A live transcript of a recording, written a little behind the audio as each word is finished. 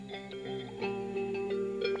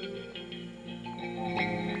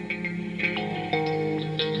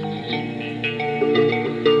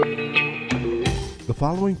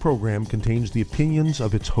following program contains the opinions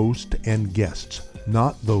of its host and guests,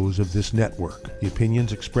 not those of this network. The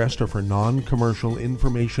opinions expressed are for non-commercial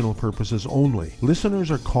informational purposes only. Listeners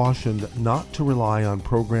are cautioned not to rely on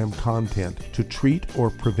program content to treat or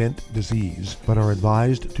prevent disease, but are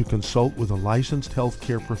advised to consult with a licensed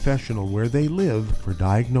healthcare professional where they live for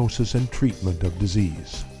diagnosis and treatment of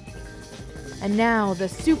disease. And now, the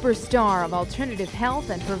superstar of alternative health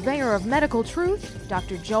and purveyor of medical truth,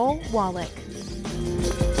 Dr. Joel Wallach.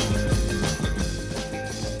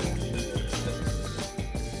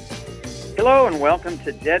 Hello and welcome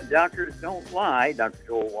to Dead Doctors Don't Lie. Dr.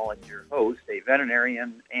 Joel Wallach, your host, a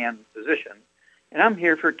veterinarian and physician. And I'm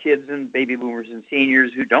here for kids and baby boomers and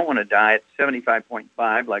seniors who don't want to die at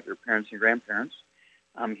 75.5 like their parents and grandparents.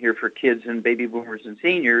 I'm here for kids and baby boomers and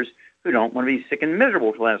seniors who don't want to be sick and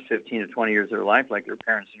miserable for the last 15 to 20 years of their life like their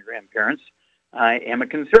parents and grandparents. I am a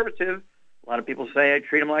conservative. A lot of people say I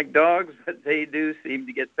treat them like dogs, but they do seem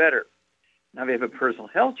to get better. Now, if you have a personal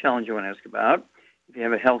health challenge you want to ask about, if you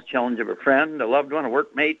have a health challenge of a friend, a loved one, a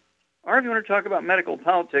workmate, or if you want to talk about medical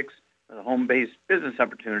politics or a home-based business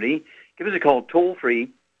opportunity, give us a call toll-free,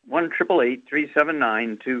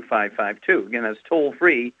 1-888-379-2552. Again, that's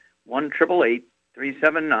toll-free,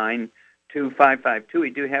 1-888-379-2552. We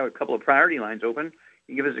do have a couple of priority lines open.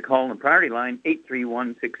 You can give us a call on the priority line,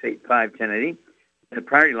 831-685-1080. The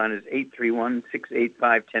priority line is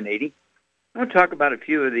 831-685-1080. I want to talk about a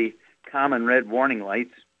few of the common red warning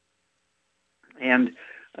lights. And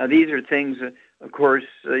these are things, of course,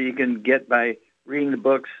 you can get by reading the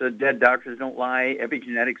books, Dead Doctors Don't Lie,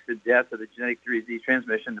 Epigenetics, The Death of the Genetic Disease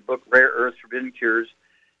Transmission, the book Rare Earths, Forbidden Cures,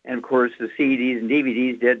 and, of course, the CDs and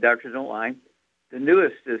DVDs, Dead Doctors Don't Lie. The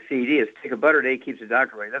newest CD is Take a Butter Day, Keeps the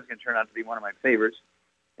Doctor Away. That's going to turn out to be one of my favorites.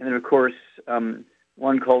 And then, of course,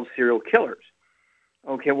 one called Serial Killers.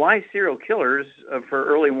 Okay, why serial killers for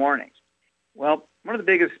early warnings? Well, one of the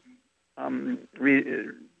biggest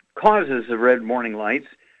causes of red warning lights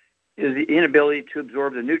is the inability to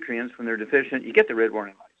absorb the nutrients when they're deficient. You get the red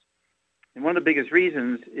warning lights. And one of the biggest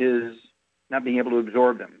reasons is not being able to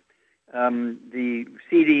absorb them. The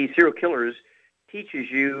CD, Serial Killers, teaches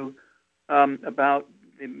you about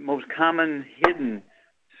the most common hidden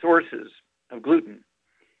sources of gluten.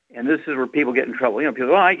 And this is where people get in trouble. You know, people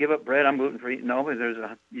go, I give up bread, I'm gluten-free. No, you're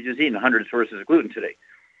just eating 100 sources of gluten today.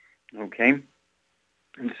 Okay?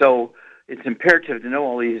 And so it's imperative to know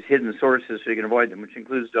all these hidden sources so you can avoid them, which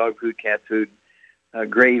includes dog food, cat food,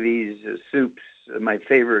 gravies, soups, my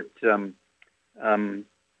favorite, tomato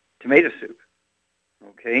soup.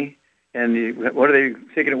 Okay? And what are they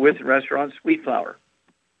thickening it with in restaurants? Wheat flour.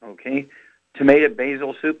 Okay? Tomato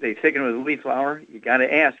basil soup, they thicken it with wheat flour. You got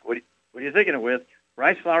to ask, what are you thickening it with?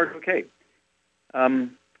 Rice flour is okay.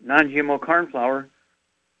 Non-GMO corn flour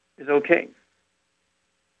is okay.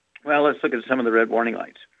 Well, let's look at some of the red warning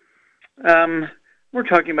lights. We're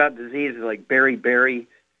talking about diseases like beriberi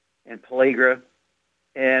and pellagra.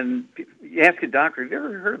 And you ask a doctor, have you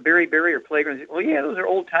ever heard of beriberi or pellagra? And they say, well, yeah, those are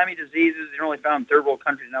old-timey diseases. They're only found in third world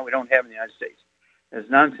countries now. We don't have in the United States. That's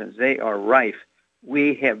nonsense. They are rife.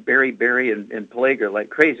 We have beriberi and pellagra like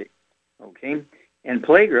crazy. Okay? And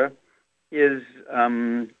pellagra is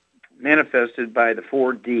manifested by the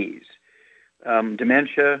 4 Ds,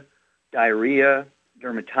 dementia, diarrhea,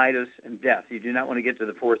 dermatitis, and death. You do not want to get to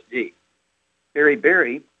the 4th D.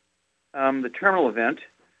 Beriberi, the terminal event,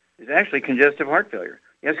 is actually congestive heart failure.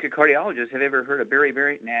 You ask a cardiologist, have you ever heard of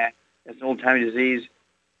beriberi? Nah, that's an old-timey disease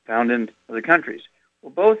found in other countries.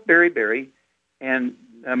 Well, both beriberi and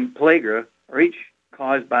pellagra are each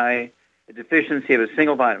caused by a deficiency of a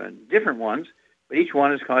single vitamin. Different ones, but each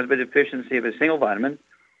one is caused by deficiency of a single vitamin.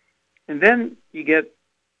 And then you get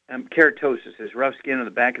keratosis, this rough skin on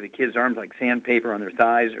the back of the kids' arms like sandpaper on their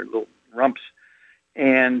thighs or little rumps.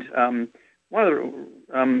 And one of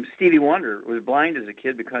the, Stevie Wonder was blind as a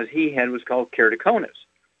kid because he had what's called keratoconus.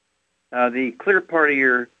 The clear part of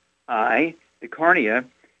your eye, the cornea,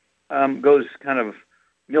 goes kind of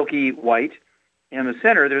milky white. And in the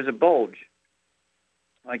center, there's a bulge,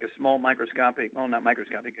 like a small microscopic, well, not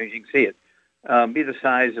microscopic because you can see it, be the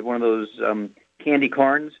size of one of those candy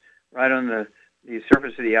corns right on the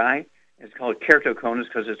surface of the eye. It's called keratoconus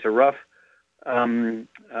because it's a rough,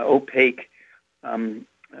 opaque,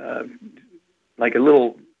 like a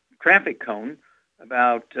little traffic cone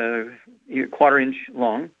about a quarter-inch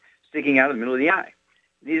long, sticking out in the middle of the eye.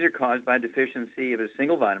 These are caused by deficiency of a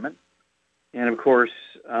single vitamin, and of course,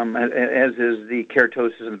 as is the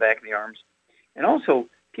keratosis in the back of the arms. And also,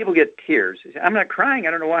 people get tears. They say, I'm not crying.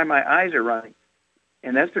 I don't know why my eyes are running.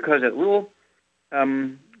 And that's because that little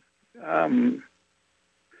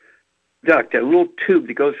duct, that little tube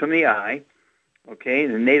that goes from the eye, okay,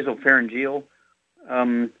 the nasal pharyngeal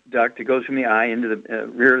duct that goes from the eye into the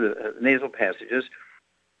rear of the nasal passages.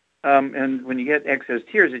 And when you get excess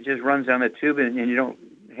tears, it just runs down the tube, and you don't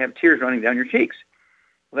have tears running down your cheeks.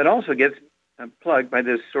 Well, that also gets plugged by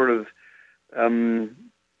this sort of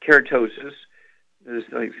keratosis, this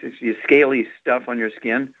scaly stuff on your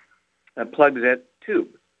skin that plugs that tube.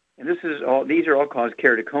 And these are all caused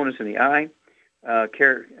keratoconus in the eye,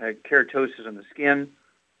 keratosis on the skin,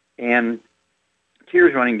 and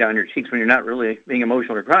tears running down your cheeks when you're not really being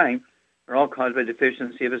emotional or crying are all caused by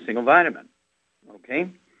deficiency of a single vitamin. Okay?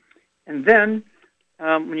 And then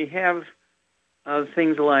when you have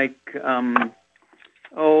things like,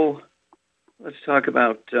 let's talk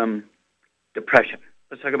about depression.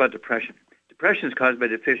 Let's talk about depression. Depression is caused by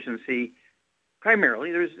deficiency.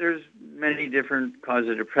 Primarily, there's many different causes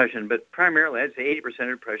of depression, but primarily, I'd say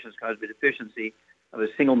 80% of depression is caused by deficiency of a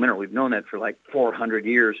single mineral. We've known that for like 400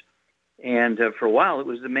 years. And for a while, it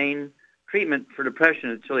was the main treatment for depression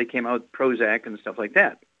until they came out with Prozac and stuff like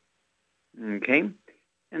that. Okay?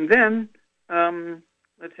 And then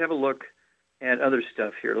let's have a look at other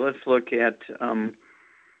stuff here. Let's look at AD,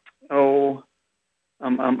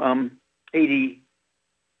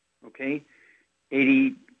 okay?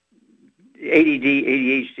 ADD,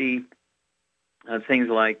 ADHD, things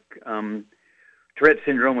like Tourette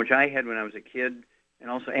syndrome, which I had when I was a kid, and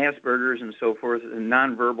also Asperger's and so forth, and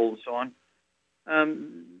nonverbal and so on.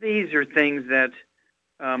 These are things that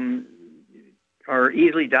are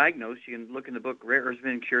easily diagnosed. You can look in the book Rare Earths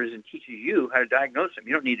Forbidden Cures and teaches you how to diagnose them.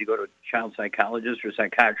 You don't need to go to a child psychologist or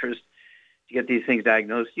psychiatrist to get these things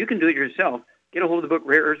diagnosed. You can do it yourself. Get a hold of the book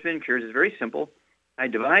Rare Earths Forbidden Cures. It's very simple. I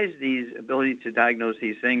devised these ability to diagnose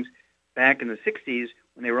these things back in the 60s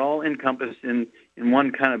when they were all encompassed in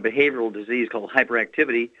one kind of behavioral disease called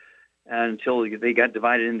hyperactivity until they got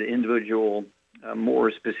divided into individual, more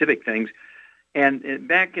specific things. And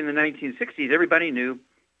back in the 1960s, everybody knew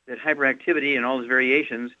that hyperactivity and all those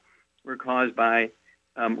variations were caused by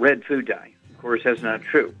red food dye. Of course, that's not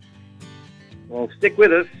true. Well, stick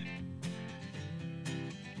with us.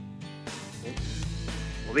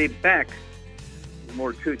 We'll be back with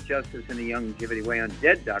more truth, justice, and the Youngevity way on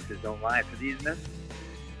Dead Doctors Don't Lie for these myths.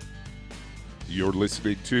 You're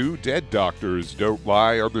listening to Dead Doctors Don't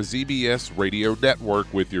Lie on the ZBS Radio Network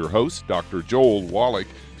with your host, Dr. Joel Wallach.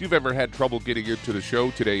 If you've ever had trouble getting into the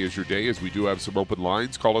show, today is your day, as we do have some open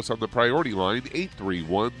lines. Call us on the priority line,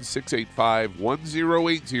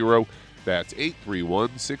 831-685-1080. That's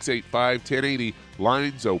 831-685-1080.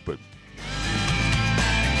 Lines open.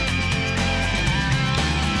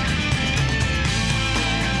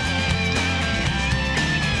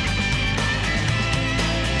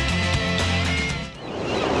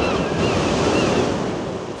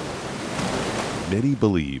 Many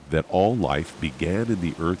believe that all life began in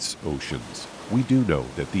the Earth's oceans. We do know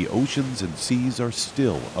that the oceans and seas are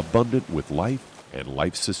still abundant with life and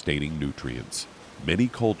life-sustaining nutrients. Many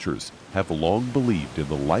cultures have long believed in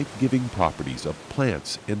the life-giving properties of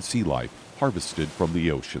plants and sea life harvested from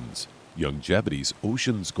the oceans. Youngevity's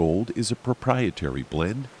Ocean's Gold is a proprietary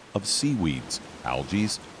blend of seaweeds, algae,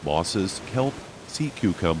 mosses, kelp, sea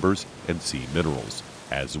cucumbers, and sea minerals,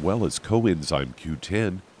 as well as coenzyme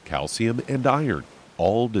Q10, calcium, and iron,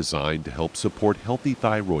 all designed to help support healthy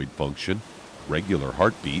thyroid function, regular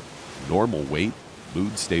heartbeat, normal weight,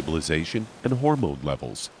 mood stabilization, and hormone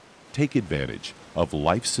levels. Take advantage of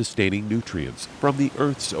life-sustaining nutrients from the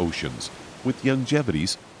Earth's oceans with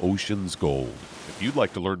Youngevity's Ocean's Gold. If you'd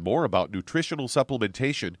like to learn more about nutritional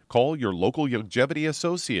supplementation, call your local Youngevity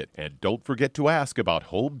associate, and don't forget to ask about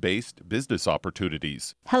home-based business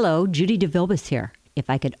opportunities. Hello, Judy DeVilbus here. If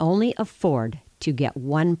I could only afford to get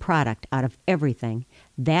one product out of everything,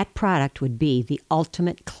 that product would be the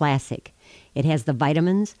Ultimate Classic. It has the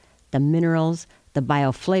vitamins, the minerals, the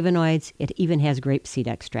bioflavonoids. It even has grapeseed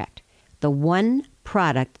extract. The one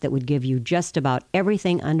product that would give you just about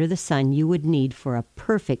everything under the sun you would need for a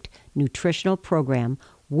perfect nutritional program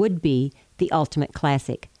would be the Ultimate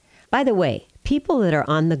Classic. By the way, people that are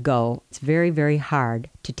on the go, it's very, very hard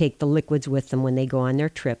to take the liquids with them when they go on their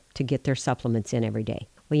trip to get their supplements in every day.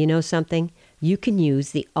 Well, you know something? You can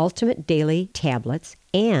use the Ultimate Daily tablets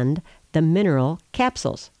and the mineral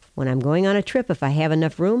capsules. When I'm going on a trip, if I have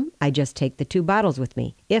enough room, I just take the 2 bottles with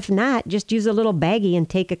me. If not, just use a little baggie and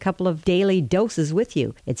take a couple of daily doses with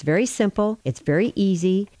you. It's very simple. It's very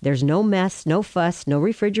easy. There's no mess, no fuss, no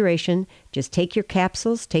refrigeration. Just take your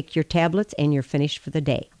capsules, take your tablets, and you're finished for the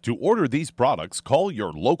day. To order these products, call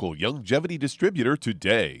your local Youngevity distributor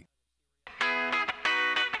today.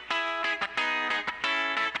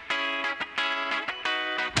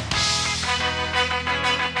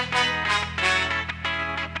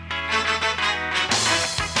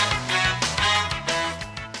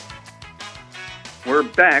 We're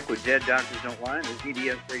back with Dead Doctors Don't Lie on the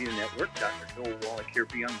ZDS Radio Network. Dr. Phil Wallach here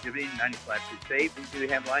for Youngevity, 95 Crusade. We do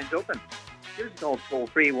have lines open. Give us a call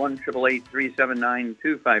toll-free,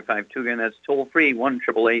 1-888-379-2552. Again, that's toll-free,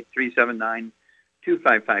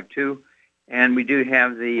 1-888-379-2552. And we do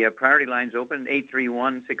have the priority lines open,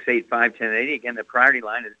 831-685-1080. Again, the priority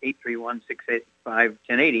line is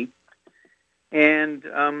 831-685-1080. And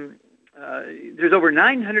there's over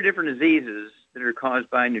 900 different diseases that are caused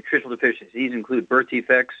by nutritional deficiencies. These include birth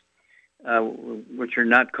defects, which are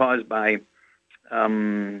not caused by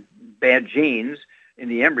bad genes in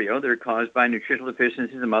the embryo. They're caused by nutritional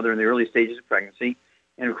deficiencies in the mother in the early stages of pregnancy.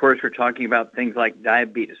 And, of course, we're talking about things like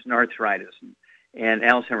diabetes and arthritis and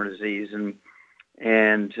Alzheimer's disease and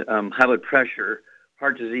high blood pressure,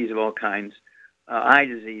 heart disease of all kinds, eye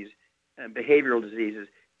disease, behavioral diseases.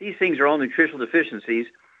 These things are all nutritional deficiencies.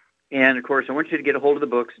 And, of course, I want you to get a hold of the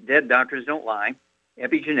books, Dead Doctors Don't Lie,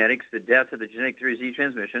 Epigenetics, The Death of the Genetic Theory of Disease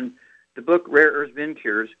Transmission, the book Rare Earths Bin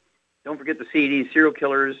Cures. Don't forget the CD, Serial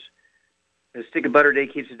Killers, A Stick of Butter a Day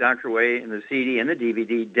Keeps the Doctor Away, and the CD and the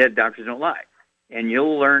DVD, Dead Doctors Don't Lie. And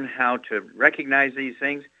you'll learn how to recognize these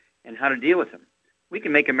things and how to deal with them. We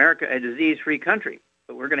can make America a disease-free country,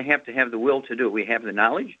 but we're going to have the will to do it. We have the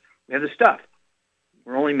knowledge. We have the stuff.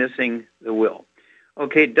 We're only missing the will.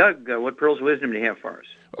 Okay, Doug, what pearls of wisdom do you have for us?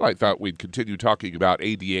 Well, I thought we'd continue talking about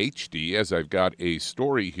ADHD, as I've got a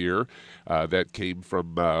story here that came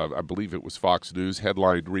from, I believe it was Fox News,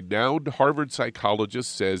 headlined, "Renowned Harvard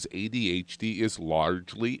psychologist says ADHD is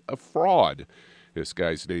largely a fraud." This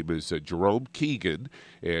guy's name is Jerome Keegan,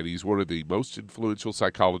 and he's one of the most influential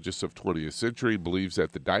psychologists of 20th century, believes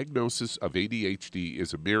that the diagnosis of ADHD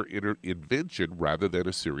is a mere invention rather than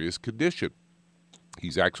a serious condition.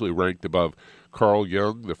 He's actually ranked above Carl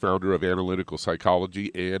Jung, the founder of analytical psychology,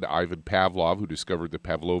 and Ivan Pavlov, who discovered the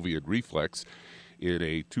Pavlovian reflex, in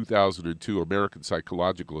a 2002 American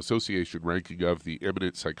Psychological Association ranking of the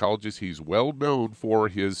eminent psychologists. He's well known for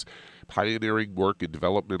his pioneering work in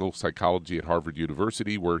developmental psychology at Harvard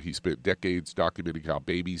University, where he spent decades documenting how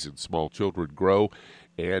babies and small children grow,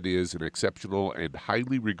 and is an exceptional and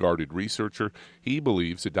highly regarded researcher. He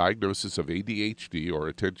believes the diagnosis of ADHD, or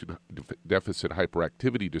attention deficit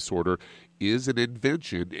hyperactivity disorder, is an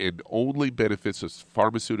invention and only benefits the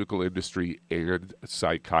pharmaceutical industry and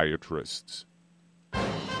psychiatrists.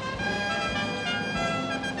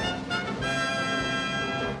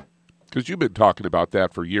 Because you've been talking about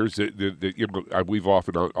that for years. We've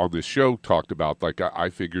often on this show talked about, like, I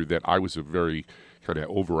figured that I was a very kind of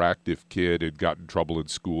overactive kid and got in trouble in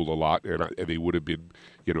school a lot, and they would have been,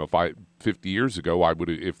 50 years ago, I would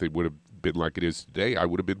have, if they would have been like it is today, I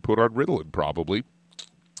would have been put on Ritalin probably.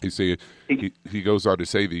 He goes on to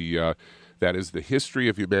say that is the history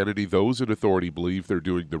of humanity. Those in authority believe they're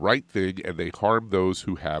doing the right thing, and they harm those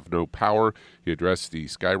who have no power. He addressed the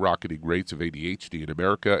skyrocketing rates of ADHD in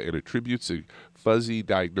America and attributes the fuzzy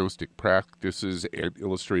diagnostic practices, and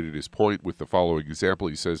illustrated his point with the following example.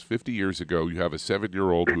 He says, 50 years ago, you have a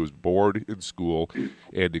 7-year-old who is bored in school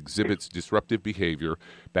and exhibits disruptive behavior.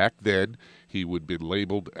 Back then, he would have been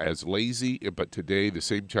labeled as lazy, but today the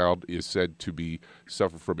same child is said to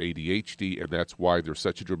suffer from ADHD, and that's why there's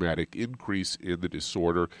such a dramatic increase in the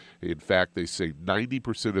disorder. In fact, they say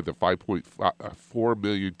 90% of the 5.4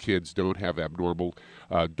 million kids don't have abnormal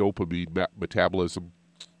dopamine metabolism.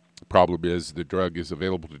 Problem is, the drug is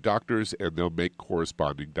available to doctors, and they'll make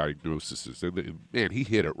corresponding diagnoses. And man, he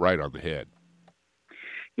hit it right on the head.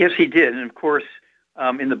 Yes, he did. And of course,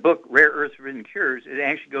 in the book Rare Earths Bin Cures, it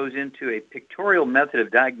actually goes into a pictorial method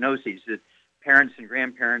of diagnoses that parents and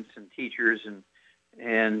grandparents and teachers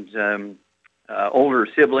and older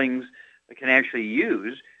siblings can actually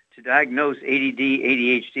use to diagnose ADD,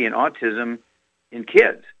 ADHD, and autism in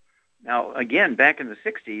kids. Now, again, back in the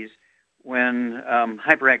 60s, when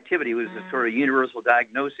hyperactivity was the sort of universal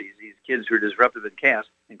diagnosis, these kids who were disruptive in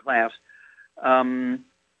class,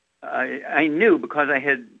 I knew, because I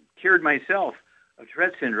had cured myself of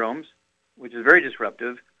Tourette syndromes, which is very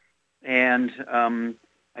disruptive, and I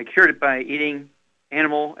cured it by eating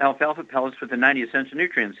animal alfalfa pellets with the 90 essential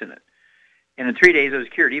nutrients in it. And in 3 days, I was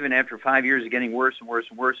cured. Even after 5 years of getting worse and worse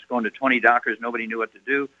and worse, going to 20 doctors, nobody knew what to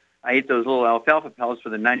do, I ate those little alfalfa pellets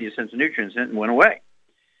with the 90 essential nutrients in it and went away.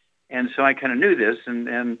 And so I kind of knew this,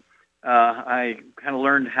 and I kind of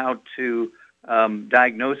learned how to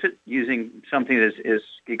diagnose it using something that is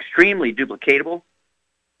extremely duplicatable.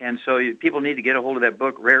 And so people need to get a hold of that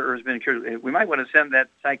book, Rare Earths Bin Cures. We might want to send that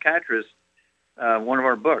psychiatrist one of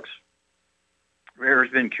our books, Rare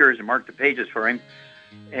Earths Bin Cures, and mark the pages for him,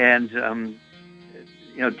 and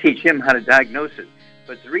teach him how to diagnose it.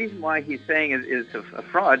 But the reason why he's saying it is a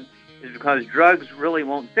fraud is because drugs really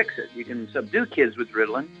won't fix it. You can subdue kids with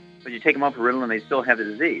Ritalin, but you take them off of Ritalin, they still have the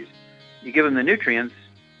disease. You give them the nutrients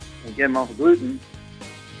and get them off of gluten,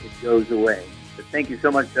 it goes away. But thank you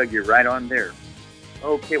so much, Doug. You're right on there.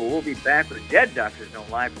 Okay, well, we'll be back with Dead Doctors Don't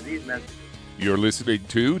Lie for these messages. You're listening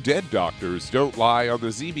to Dead Doctors Don't Lie on the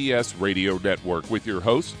ZBS Radio Network with your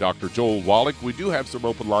host, Dr. Joel Wallach. We do have some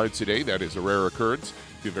open lines today. That is a rare occurrence.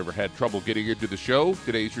 If you've ever had trouble getting into the show,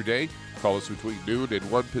 today's your day. Call us between noon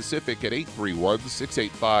and 1 Pacific at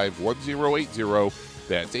 831-685-1080.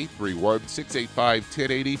 That's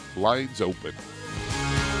 831-685-1080. Lines open.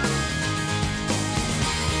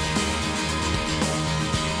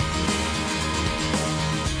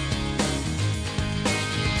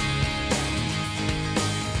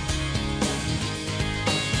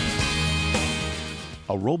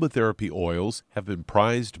 Aromatherapy oils have been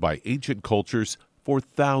prized by ancient cultures for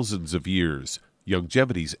thousands of years.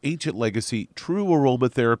 Youngevity's ancient legacy, true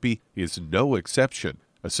aromatherapy, is no exception.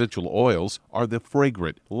 Essential oils are the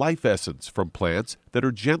fragrant life essence from plants that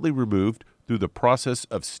are gently removed through the process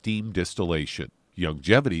of steam distillation.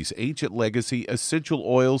 Youngevity's ancient legacy essential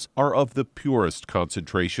oils are of the purest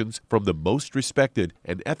concentrations from the most respected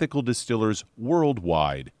and ethical distillers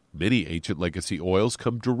worldwide. Many ancient legacy oils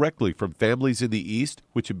come directly from families in the East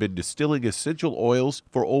which have been distilling essential oils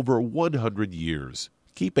for over 100 years.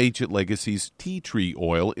 Keep Ancient Legacy's tea tree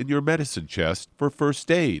oil in your medicine chest for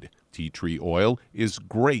first aid. Tea tree oil is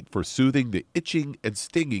great for soothing the itching and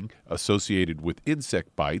stinging associated with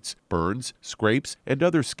insect bites, burns, scrapes, and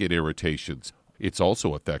other skin irritations. It's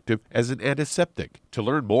also effective as an antiseptic. To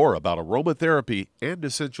learn more about aromatherapy and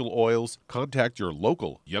essential oils, contact your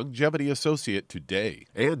local Youngevity associate today.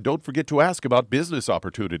 And don't forget to ask about business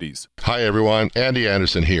opportunities. Hi everyone, Andy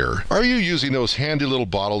Anderson here. Are you using those handy little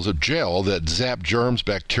bottles of gel that zap germs,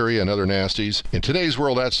 bacteria, and other nasties? In today's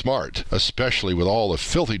world, that's smart, especially with all the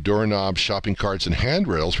filthy doorknobs, shopping carts, and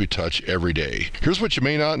handrails we touch every day. Here's what you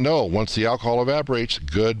may not know. Once the alcohol evaporates,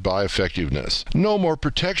 goodbye effectiveness. No more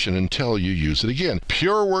protection until you use it again.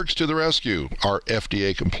 PureWorks to the rescue. Our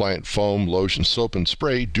FDA-compliant foam, lotion, soap, and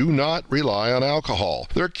spray do not rely on alcohol.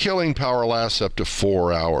 Their killing power lasts up to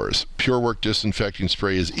 4 hours. PureWorks disinfecting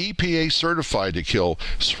spray is EPA certified to kill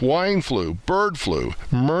swine flu, bird flu,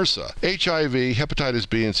 MRSA, HIV, hepatitis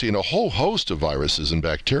B and C, and a whole host of viruses and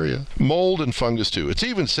bacteria. Mold and fungus too. It's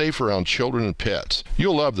even safe around children and pets.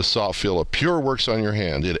 You'll love the soft feel of PureWorks on your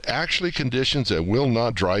hand. It actually conditions and will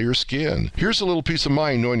not dry your skin. Here's a little peace of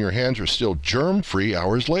mind knowing your hands are still germ-free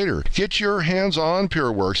hours later. Get your hands on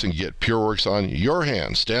PureWorks and get PureWorks on your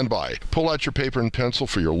hands. Stand by. Pull out your paper and pencil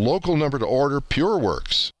for your local number to order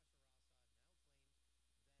PureWorks.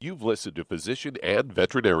 You've listened to physician and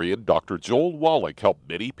veterinarian Dr. Joel Wallach help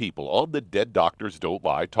many people on the Dead Doctors Don't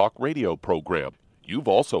Lie talk radio program. You've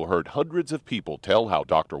also heard hundreds of people tell how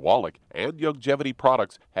Dr. Wallach and Youngevity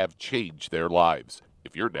products have changed their lives.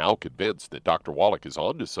 If you're now convinced that Dr. Wallach is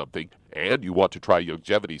onto something and you want to try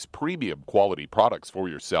Youngevity's premium quality products for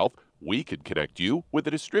yourself, we can connect you with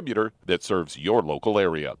a distributor that serves your local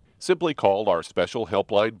area. Simply call our special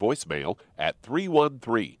helpline voicemail at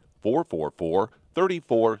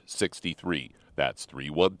 313-444-3463. That's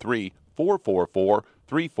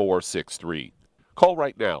 313-444-3463. Call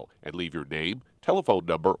right now and leave your name, telephone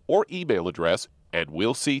number, or email address, and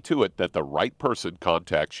we'll see to it that the right person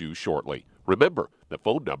contacts you shortly. Remember, the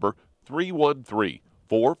phone number,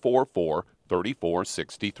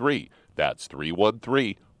 313-444-3463. That's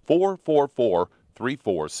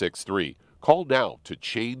 313-444-3463. Call now to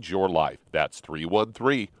change your life. That's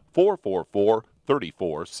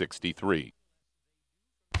 313-444-3463.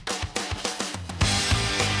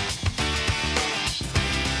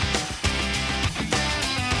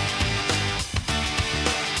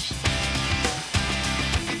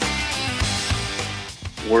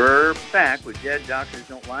 We're back with Dead Doctors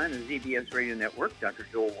Don't Lie on the ZBS Radio Network. Dr.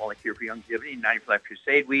 Joel Wallach here for Youngevity, 90 for Life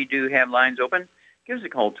Crusade. We do have lines open. Give us a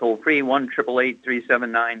call toll-free,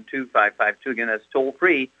 1-888-379-2552. Again, that's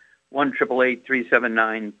toll-free,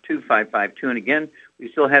 1-888-379-2552. And again, we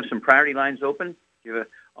still have some priority lines open. You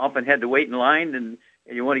often had to wait in line, and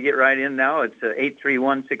you want to get right in now. It's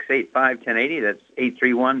 831-685-1080. That's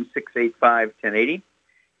 831-685-1080.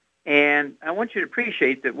 And I want you to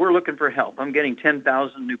appreciate that we're looking for help. I'm getting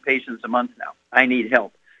 10,000 new patients a month now. I need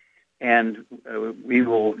help. And we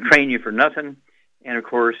will train you for nothing. And, of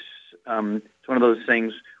course, it's one of those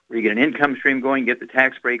things where you get an income stream going, get the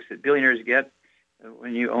tax breaks that billionaires get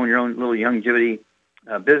when you own your own little Youngevity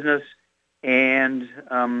business. And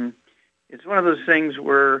it's one of those things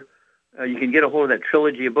where you can get a hold of that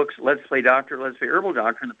trilogy of books, Let's Play Doctor, Let's Play Herbal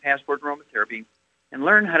Doctor, and the Passport to Aromatherapy, and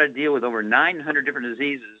learn how to deal with over 900 different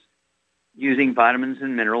diseases using vitamins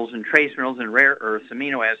and minerals and trace minerals and rare earths,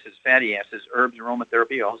 amino acids, fatty acids, herbs, and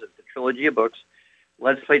aromatherapy. Also, it's a trilogy of books.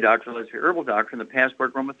 Let's Play Doctor, Let's Play Herbal Doctor, and the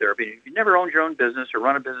Passport Aromatherapy. If you've never owned your own business or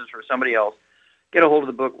run a business for somebody else, get a hold of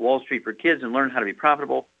the book Wall Street for Kids and learn how to be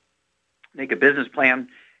profitable, make a business plan,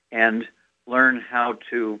 and learn how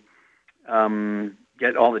to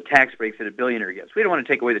get all the tax breaks that a billionaire gets. We don't want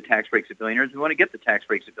to take away the tax breaks of billionaires. We want to get the tax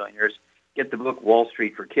breaks of billionaires. Get the book Wall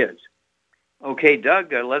Street for Kids. Okay,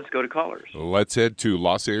 Doug, let's go to callers. Let's head to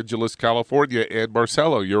Los Angeles, California. And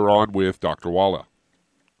Marcelo, you're on with Dr. Walla.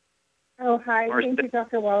 Oh, hi. Thank you,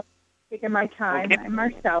 Dr. Walla, for taking my time. Okay. I'm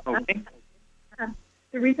Marcella. Okay.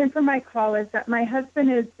 The reason for my call is that my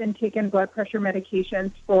husband has been taking blood pressure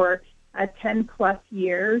medications for 10-plus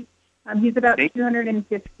years. He's about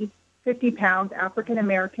 250 pounds,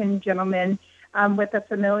 African-American gentleman with a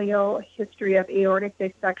familial history of aortic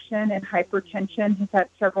dissection and hypertension. He's had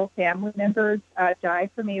several family members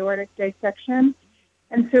die from aortic dissection.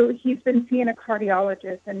 And so he's been seeing a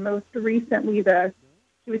cardiologist, and most recently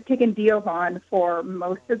he was taking Diovon for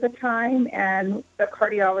most of the time, and the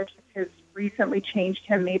cardiologist has recently changed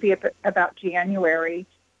him maybe about January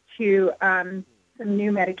to some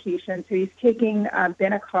new medication. So he's taking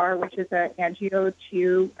Benicar, which is an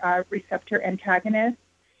angio-2 receptor antagonist,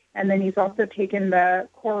 and then he's also taken the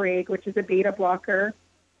Coreg, which is a beta blocker.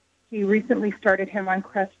 He recently started him on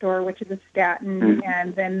Crestor, which is a statin,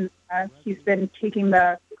 and then he's been taking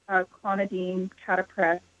the clonidine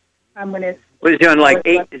catapress when his... What is he on, like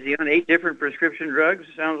 8? Is he on 8 different prescription drugs,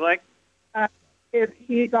 it sounds like?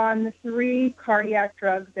 He's on 3 cardiac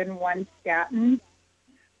drugs and 1 statin.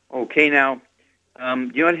 Okay, now,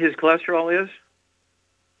 do you know what his cholesterol is?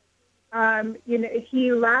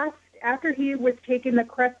 After he was taking the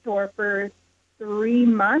Crestor for 3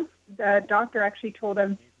 months, the doctor actually told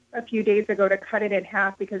him a few days ago to cut it in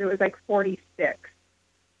half because it was like 46.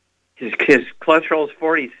 His cholesterol is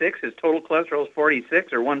 46? His total cholesterol is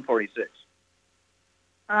 46 or 146?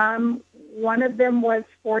 One of them was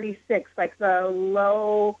 46, like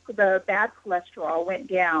the bad cholesterol went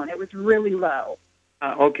down. It was really low.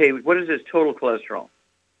 Okay, what is his total cholesterol?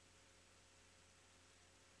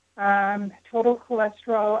 Total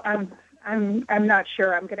cholesterol, I'm not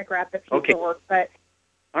sure. I'm going to grab the paperwork, but...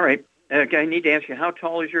 All right. Okay, I need to ask you, how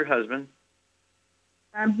tall is your husband?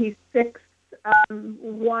 He's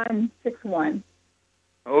 6'1".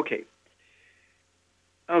 Okay.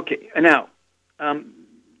 Okay. Now, at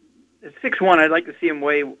 6'1", I'd like to see him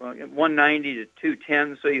weigh 190 to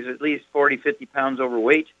 210, so he's at least 40, 50 pounds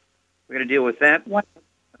overweight. We're going to deal with that.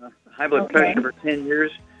 High blood pressure for 10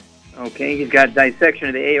 years. Okay, he's got dissection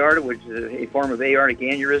of the aorta, which is a form of aortic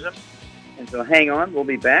aneurysm. And so hang on, we'll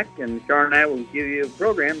be back, and Char and I will give you a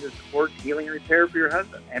program to support healing and repair for your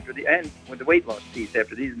husband and with the weight loss piece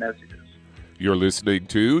after these messages. You're listening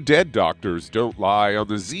to Dead Doctors Don't Lie on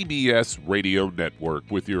the ZBS Radio Network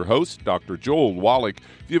with your host, Dr. Joel Wallach.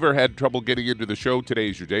 If you've ever had trouble getting into the show,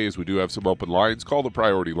 today's your day, as we do have some open lines. Call the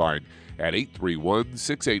priority line at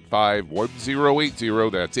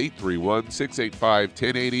 831-685-1080. That's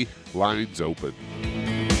 831-685-1080. Lines open.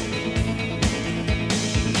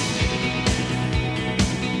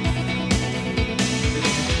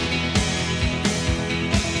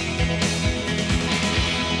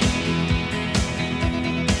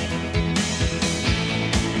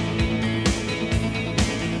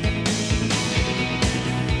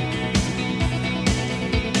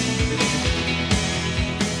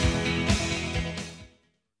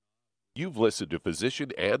 You've listened to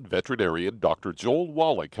physician and veterinarian Dr. Joel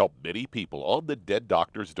Wallach help many people on the Dead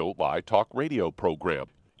Doctors Don't Lie talk radio program.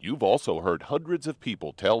 You've also heard hundreds of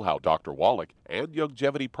people tell how Dr. Wallach and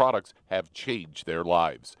Youngevity products have changed their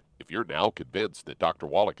lives. If you're now convinced that Dr.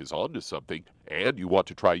 Wallach is onto something and you want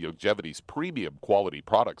to try Youngevity's premium quality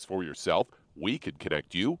products for yourself, we can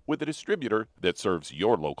connect you with a distributor that serves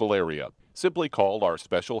your local area. Simply call our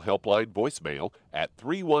special helpline voicemail at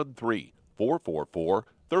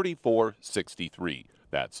 313-444-3463.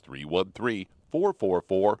 That's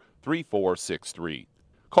 313-444-3463.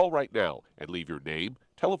 Call right now and leave your name,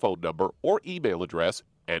 telephone number, or email address,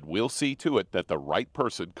 and we'll see to it that the right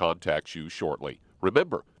person contacts you shortly.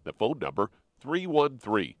 Remember, the phone number,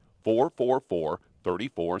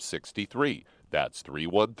 313-444-3463. That's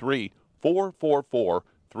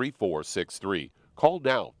 313-444-3463. Call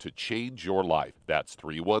now to change your life. That's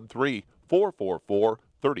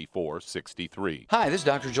 313-444-3463. Hi, this is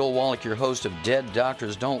Dr. Joel Wallach, your host of Dead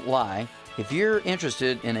Doctors Don't Lie. If you're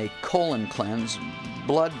interested in a colon cleanse,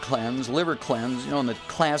 blood cleanse, liver cleanse, in the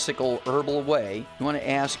classical herbal way, you want to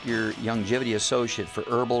ask your Youngevity associate for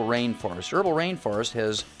Herbal Rainforest. Herbal Rainforest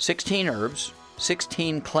has 16 herbs,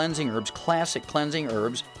 16 cleansing herbs, classic cleansing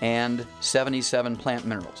herbs, and 77 plant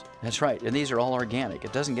minerals. That's right, and these are all organic.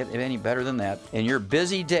 It doesn't get any better than that. In your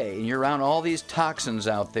busy day, and you're around all these toxins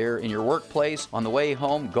out there in your workplace, on the way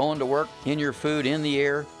home, going to work, in your food, in the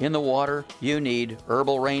air, in the water, you need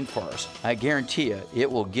Herbal Rainforest. I guarantee you,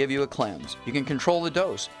 it will give you a cleanse. You can control the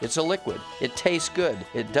dose. It's a liquid. It tastes good.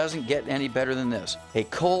 It doesn't get any better than this. A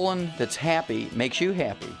colon that's happy makes you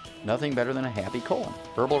happy. Nothing better than a happy colon.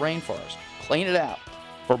 Herbal Rainforest. Clean it out.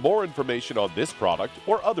 For more information on this product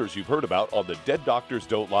or others you've heard about on the Dead Doctors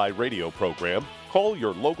Don't Lie radio program, call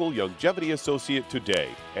your local Youngevity associate today.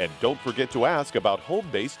 And don't forget to ask about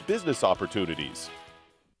home-based business opportunities.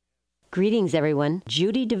 Greetings, everyone.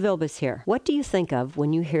 Judy DeVilbus here. What do you think of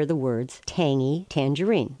when you hear the words tangy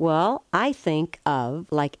tangerine? Well, I think of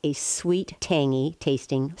like a sweet, tangy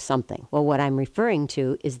tasting something. Well, what I'm referring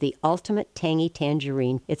to is the Ultimate Tangy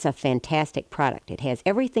Tangerine. It's a fantastic product. It has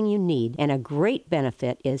everything you need, and a great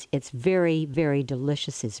benefit is it's very, very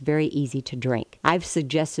delicious. It's very easy to drink. I've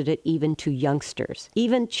suggested it even to youngsters.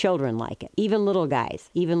 Even children like it. Even little guys.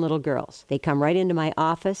 Even little girls. They come right into my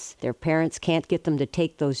office. Their parents can't get them to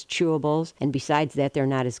take those chewables, and besides that, they're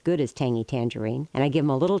not as good as Tangy Tangerine. And I give them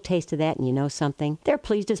a little taste of that, and you know something? They're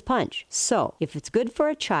pleased as punch. So, if it's good for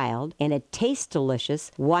a child and it tastes delicious,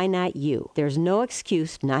 why not you? There's no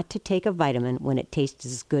excuse not to take a vitamin when it tastes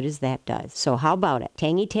as good as that does. So how about it?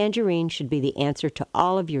 Tangy Tangerine should be the answer to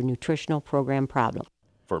all of your nutritional program problems.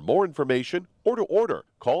 For more information or to order,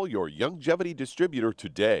 call your Youngevity distributor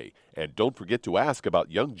today. And don't forget to ask about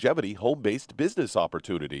Youngevity home-based business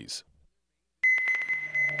opportunities.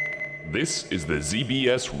 This is the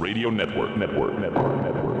ZBS Radio Network.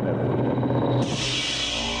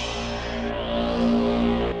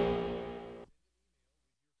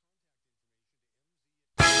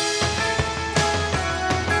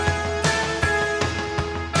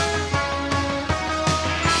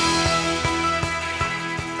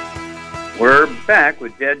 We're back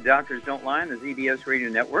with Dead Doctors Don't Lie on the ZBS Radio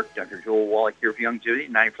Network. Dr. Joel Wallach here for Youngevity,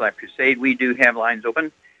 94 Life Crusade. We do have lines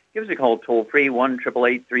open. Give us a call toll-free,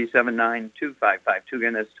 1-888-379-2552.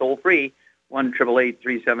 Again, that's toll-free,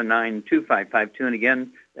 1-888-379-2552. And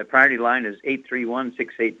again, the priority line is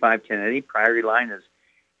 831-685-1080. Priority line is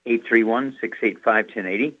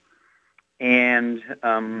 831-685-1080. And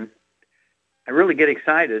I really get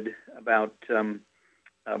excited about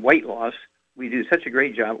weight loss. We do such a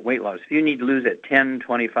great job at weight loss. If you need to lose at 10,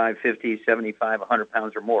 25, 50, 75, 100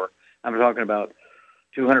 pounds or more, I'm talking about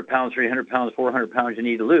 200 pounds, 300 pounds, 400 pounds you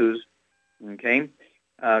need to lose, okay?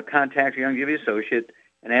 Contact your Youngevity associate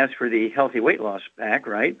and ask for the Healthy Weight Loss Pack,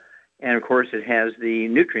 right? And, of course, it has the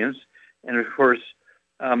nutrients. And, of course,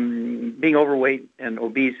 being overweight and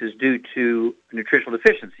obese is due to nutritional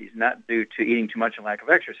deficiencies, not due to eating too much and lack of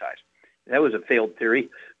exercise. That was a failed theory.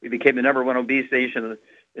 We became the #1 obese nation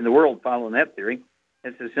in the world following that theory.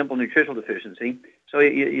 It's a simple nutritional deficiency. So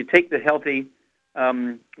you take the Healthy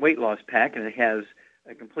Weight Loss Pack, and it has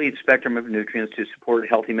a complete spectrum of nutrients to support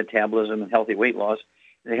healthy metabolism and healthy weight loss.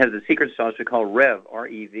 And it has the secret sauce we call REV,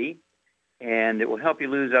 R-E-V, and it will help you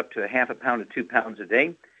lose up to a half a pound to 2 pounds a day.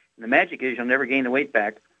 And the magic is you'll never gain the weight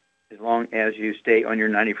back as long as you stay on your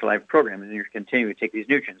 90 for Life program and you're continuing to take these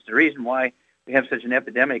nutrients. The reason why we have such an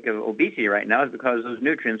epidemic of obesity right now is because those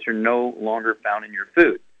nutrients are no longer found in your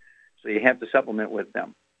food. So you have to supplement with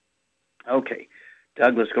them. Okay,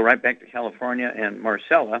 Doug, let's go right back to California and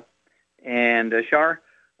Marcella. And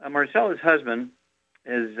Marcella's husband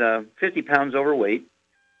is 50 pounds overweight.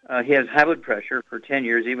 He has high blood pressure for 10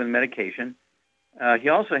 years, even with medication. He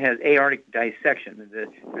also has aortic dissection.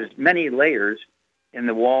 There's many layers in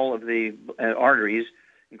the wall of the arteries,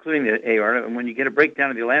 including the aorta. And when you get a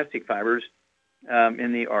breakdown of the elastic fibers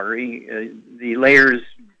in the artery, the layers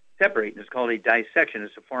separate. It's called a dissection.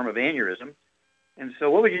 It's a form of aneurysm. And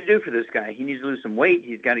so what would you do for this guy? He needs to lose some weight.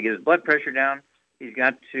 He's got to get his blood pressure down. He's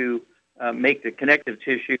got to make the connective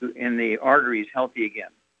tissue in the arteries healthy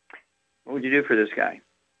again. What would you do for this guy?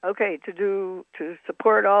 Okay, to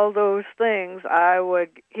support all those things,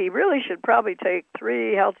 he really should probably take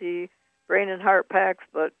 3 healthy brain and heart packs,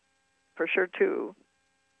 but for sure 2.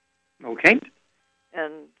 Okay.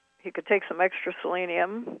 And he could take some extra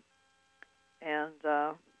selenium, and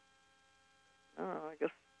I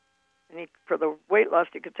guess for the weight loss,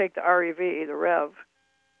 he could take the REV, the REV.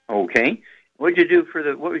 Okay. What would you do for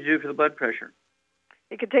the blood pressure?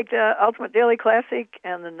 You could take the Ultimate Daily Classic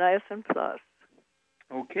and the Niacin Plus.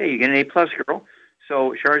 Okay, you get an A-plus, girl.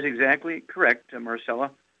 So Char's exactly correct,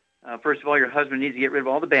 Marcella. First of all, your husband needs to get rid of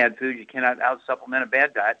all the bad foods. You cannot out-supplement a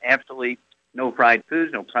bad diet. Absolutely no fried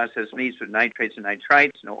foods, no processed meats with nitrates and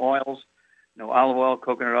nitrites, no oils, no olive oil,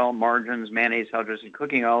 coconut oil, margarines, mayonnaise, salad dressing,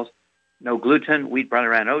 cooking oils, no gluten, wheat, barley,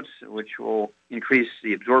 rye, and oats, which will increase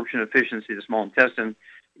the absorption efficiency of the small intestine,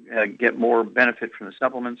 get more benefit from the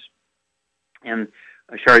supplements. And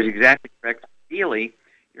Shar is exactly correct. Ideally,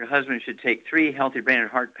 your husband should take 3 healthy brain and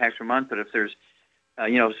heart packs per month, but if there's,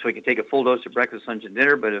 so he can take a full dose of breakfast, lunch, and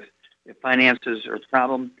dinner, but if finances are a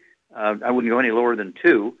problem, I wouldn't go any lower than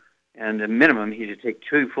 2. And the minimum, he should take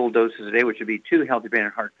 2 full doses a day, which would be 2 healthy brain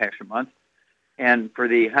and heart packs a month. And for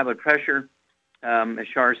the high blood pressure, as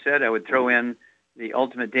Shar said, I would throw in the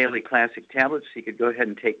Ultimate Daily Classic tablets. He could go ahead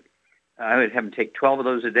and take, I would have him take 12 of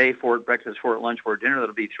those a day, 4 at breakfast, 4 at lunch, 4 at dinner.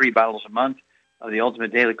 That'll be 3 bottles a month of the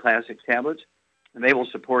Ultimate Daily Classic tablets. And they will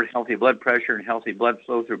support healthy blood pressure and healthy blood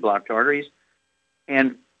flow through blocked arteries.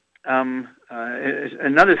 And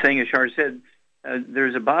another thing, as Shar said,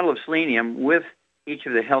 there's a bottle of selenium with each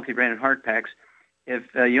of the Healthy Brain and Heart packs. If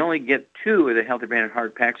you only get 2 of the Healthy Brain and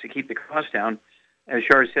Heart packs to keep the cost down, as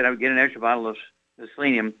Shar said, I would get an extra bottle of the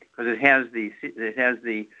selenium because it has the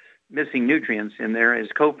missing nutrients in there as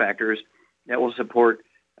cofactors that will support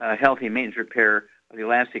healthy maintenance repair of the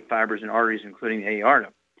elastic fibers and arteries, including the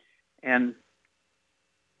aorta. And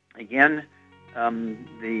again,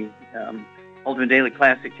 the Ultimate Daily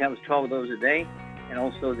Classic tablets, 12 of those a day, and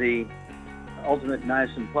also the Ultimate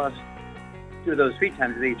Niacin Plus, 2 of those 3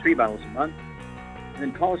 times a day, 3 bottles a month. And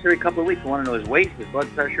then call us every couple of weeks. We want to know his weight, his blood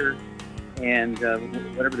pressure, and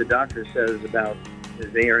whatever the doctor says about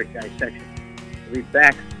his aortic dissection. We'll be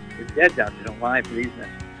back with Dead Doctors Don't Lie for these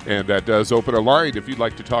messages. And that does open a line. If you'd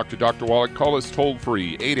like to talk to Dr. Wallach, call us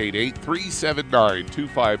toll-free,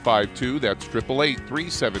 888-379-2552. That's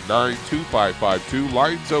 888-379-2552.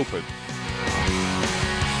 Lines open.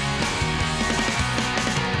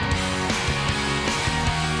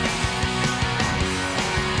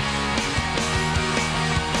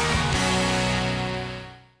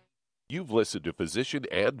 You've listened to physician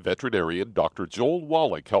and veterinarian Dr. Joel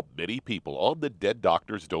Wallach help many people on the Dead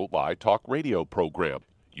Doctors Don't Lie talk radio program.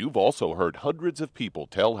 You've also heard hundreds of people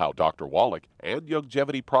tell how Dr. Wallach and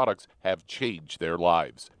Youngevity products have changed their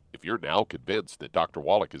lives. If you're now convinced that Dr.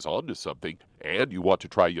 Wallach is onto something and you want to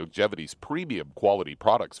try Youngevity's premium quality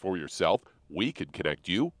products for yourself, we can connect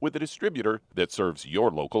you with a distributor that serves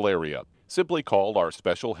your local area. Simply call our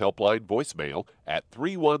special helpline voicemail at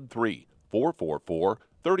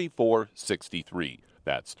 313-444-3463.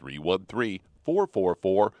 That's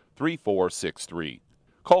 313-444-3463.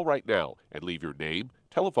 Call right now and leave your name,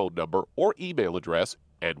 telephone number, or email address,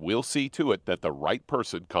 and we'll see to it that the right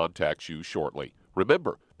person contacts you shortly.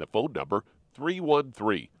 Remember, the phone number,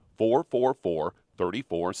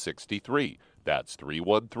 313-444-3463. That's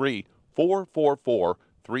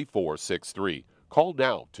 313-444-3463. Call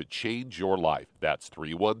now to change your life. That's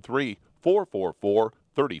 313-444-3463.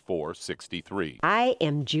 3463. I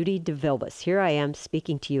am Judy DeVilbus. Here I am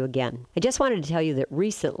speaking to you again. I just wanted to tell you that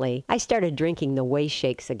recently I started drinking the Whey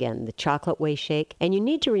Shakes again, the chocolate Whey Shake. And you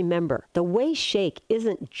need to remember, the Whey Shake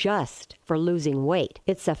isn't just for losing weight.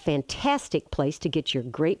 It's a fantastic place to get your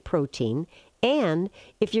great protein. And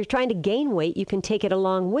if you're trying to gain weight, you can take it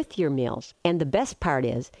along with your meals. And the best part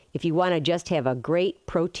is, if you want to just have a great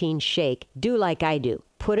protein shake, do like I do.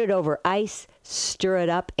 Put it over ice, stir it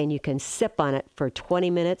up, and you can sip on it for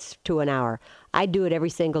 20 minutes to an hour. I do it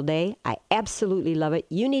every single day. I absolutely love it.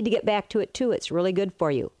 You need to get back to it too. It's really good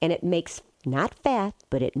for you. And it makes not fat,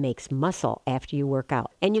 but it makes muscle after you work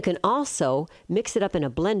out. And you can also mix it up in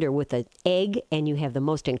a blender with an egg, and you have the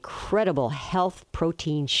most incredible health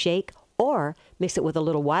protein shake. Or mix it with a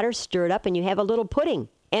little water, stir it up, and you have a little pudding.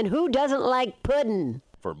 And who doesn't like pudding?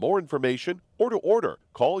 For more information or to order,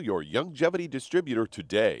 call your Youngevity distributor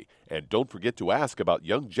today. And don't forget to ask about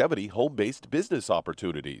Youngevity home-based business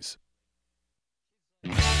opportunities.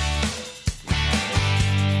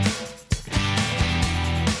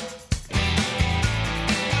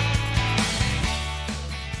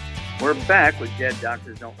 We're back with Dead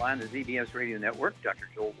Doctors Don't Lie on the ZBS Radio Network. Dr.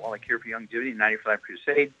 Joel Wallach here for Youngevity 95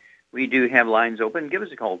 Crusade. We do have lines open. Give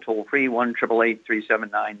us a call toll-free,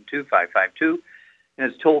 1-888-379-2552. And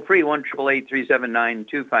it's toll-free,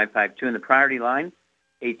 1-888-379-2552. And the priority line,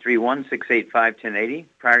 831-685-1080.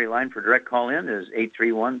 Priority line for direct call-in is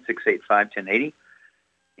 831-685-1080.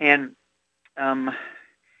 And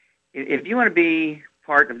if you want to be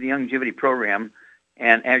part of the Youngevity program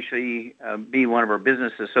and actually be one of our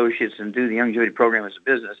business associates and do the Youngevity program as a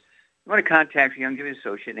business, you want to contact your Youngevity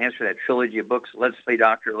associate and ask for that trilogy of books, Let's Play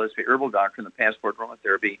Doctor, Let's Play Herbal Doctor, and the Passport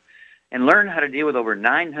Aromatherapy, and learn how to deal with over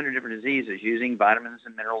 900 different diseases using vitamins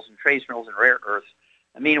and minerals and trace minerals and rare earths,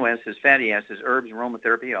 amino acids, fatty acids, herbs, and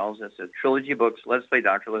aromatherapy oils. That's a trilogy of books, Let's Play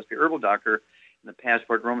Doctor, Let's Play Herbal Doctor, and the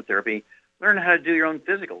Passport Aromatherapy. Learn how to do your own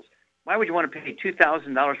physicals. Why would you want to pay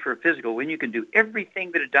 $2,000 for a physical when you can do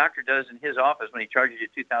everything that a doctor does in his office when he charges you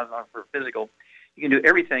 $2,000 for a physical? You can do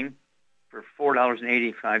everything for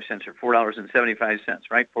 $4.85 or $4.75,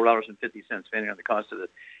 right? $4.50, depending on the cost of the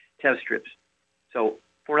test strips. So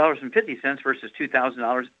 $4.50 versus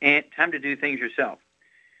 $2,000, and time to do things yourself.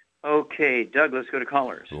 Okay, Doug, let's go to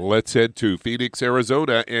callers. Let's head to Phoenix,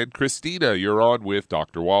 Arizona, and Christina, you're on with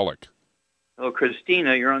Dr. Wallach. Hello,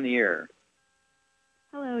 Christina, you're on the air.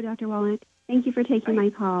 Hello, Dr. Wallach. Thank you for taking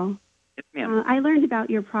my call. Yes, ma'am. I learned about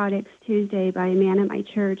your products Tuesday by a man at my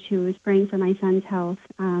church who was praying for my son's health.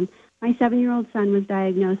 My 7-year-old son was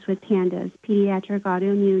diagnosed with PANDAS, pediatric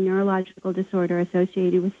autoimmune neurological disorder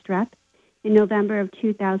associated with strep, in November of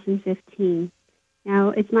 2015. Now,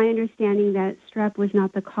 it's my understanding that strep was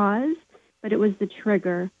not the cause, but it was the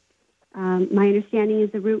trigger. My understanding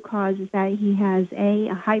is the root cause is that he has A,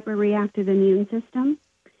 a hyperreactive immune system.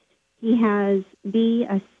 He has B,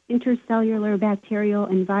 a intercellular bacterial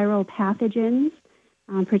and viral pathogens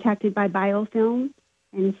protected by biofilm.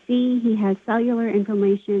 And C, he has cellular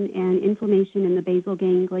inflammation and inflammation in the basal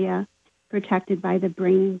ganglia protected by the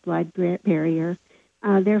brain-blood barrier.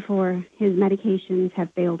 Therefore, his medications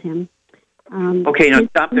have failed him. Okay, now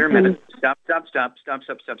stop there a minute. Stop.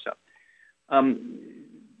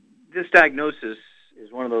 This diagnosis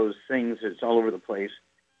is one of those things that's all over the place.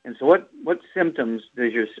 And so what symptoms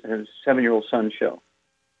does your 7-year-old son show?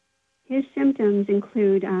 His symptoms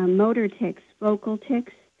include motor tics, vocal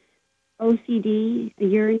tics, OCD,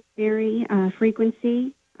 urinary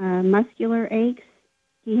frequency, muscular aches.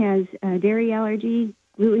 He has dairy allergy,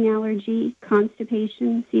 gluten allergy,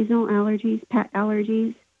 constipation, seasonal allergies, pet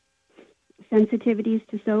allergies, sensitivities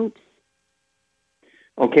to soaps.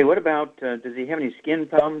 Okay, what about, does he have any skin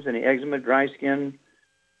problems, any eczema, dry skin,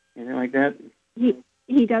 anything like that?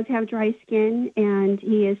 He does have dry skin, and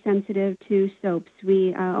he is sensitive to soaps.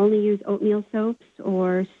 We only use oatmeal soaps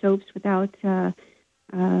or soaps without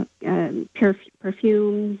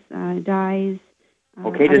perfumes, dyes.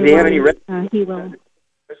 Okay, does he have any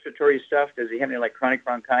respiratory stuff? Does he have any like chronic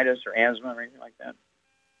bronchitis or asthma or anything like that?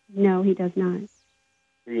 No, he does not.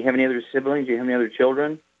 Do you have any other siblings? Do you have any other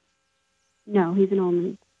children? No, he's an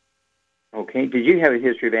only. Okay. Did you have a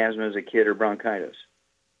history of asthma as a kid or bronchitis?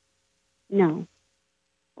 No.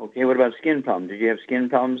 Okay. What about skin problems? Did you have skin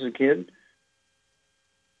problems as a kid?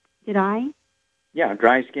 Did I? Yeah,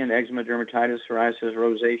 dry skin, eczema, dermatitis, psoriasis,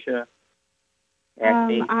 rosacea,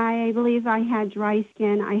 acne. I believe I had dry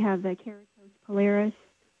skin. I have the Keratosis pilaris,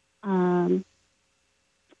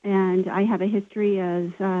 and I have a history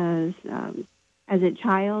as a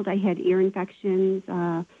child. I had ear infections,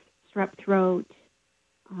 strep throat.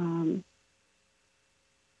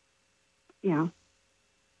 Yeah.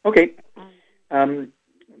 Okay. Do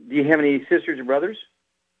you have any sisters or brothers?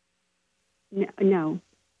 No.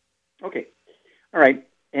 Okay. All right.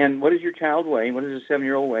 And what does your child weigh? What does a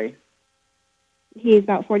 7-year-old weigh? He's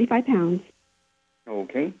about 45 pounds.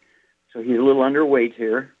 Okay. So he's a little underweight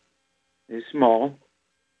here. He's small.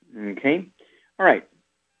 Okay. All right.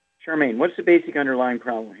 Charmaine, what's the basic underlying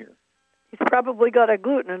problem here? He's probably got a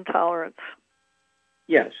gluten intolerance.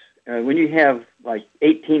 Yes. When you have like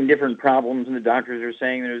 18 different problems and the doctors are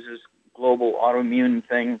saying there's this global autoimmune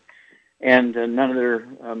thing and none of their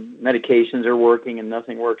medications are working and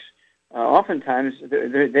nothing works, oftentimes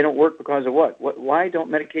they don't work because of what? Why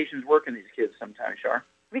don't medications work in these kids sometimes, Char?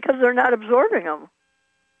 Because they're not absorbing them.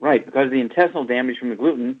 Right, because of the intestinal damage from the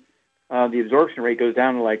gluten, the absorption rate goes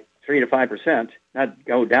down to like 3 to 5%, not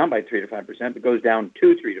go down by 3 to 5%, but goes down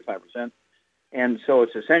to 3 to 5%. And so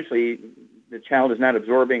it's essentially the child is not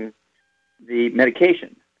absorbing the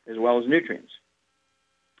medication as well as nutrients.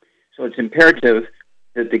 So it's imperative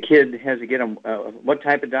that the kid has to get what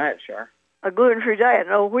type of diet, Char? A gluten-free diet,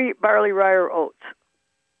 no wheat, barley, rye, or oats.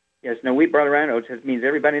 Yes, no wheat, barley, rye, and oats. That means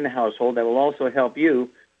everybody in the household. That will also help you,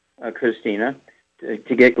 Christina,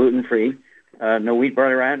 to get gluten-free. No wheat,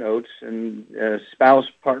 barley, rye, and oats, and spouse,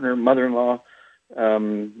 partner, mother-in-law,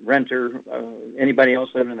 renter, anybody else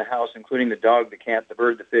living in the house, including the dog, the cat, the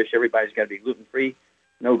bird, the fish. Everybody's got to be gluten-free.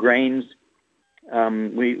 No grains.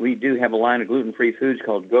 We do have a line of gluten-free foods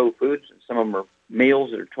called Go Foods. Some of them are meals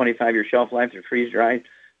that are 25-year shelf life. They're freeze-dried,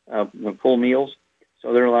 full meals.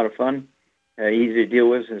 So they're a lot of fun, easy to deal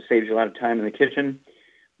with, and it saves you a lot of time in the kitchen.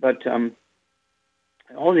 But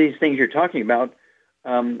all of these things you're talking about,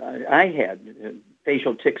 I had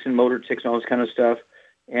facial tics and motor tics and all this kind of stuff,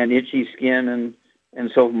 and itchy skin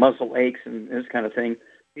and so muscle aches and this kind of thing.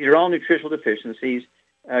 These are all nutritional deficiencies.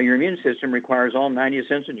 Your immune system requires all 90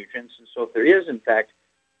 essential nutrients, and so if there is, in fact,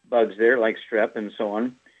 bugs there like strep and so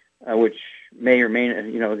on, which may or may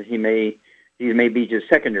not, he It may be just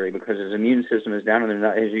secondary because his immune system is down, and they're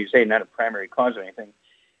not, as you say, not a primary cause of anything.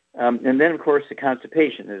 And then, of course, the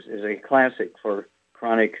constipation is a classic for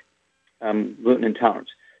chronic gluten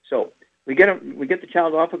intolerance. So we get the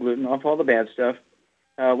child off of gluten, off all the bad stuff.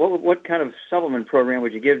 What kind of supplement program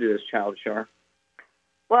would you give to this child, Shar?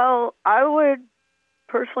 Well, I would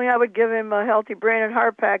give him a Healthy Brain and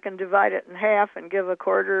Heart Pack and divide it in half and give a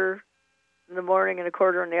quarter in the morning and a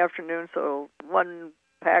quarter in the afternoon, so one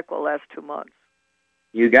pack will last 2 months.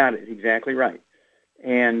 You got it. Exactly right.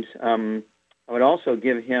 And I would also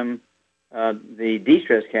give him the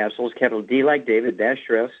de-stress capsules, capital D like David, dash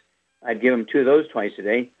stress. I'd give him 2 of those twice a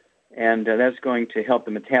day, and that's going to help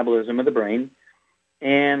the metabolism of the brain.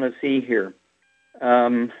 And let's see here.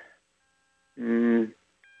 And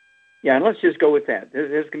let's just go with that.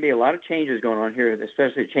 There's going to be a lot of changes going on here,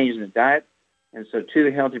 especially changes in the diet. And so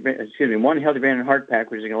one Healthy Brain and Heart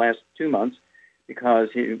Pack, which is going to last 2 months, because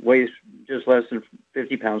he weighs just less than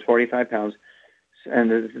 50 pounds, 45 pounds.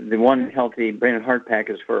 And the one Healthy Brain and Heart Pack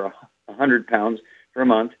is for 100 pounds for a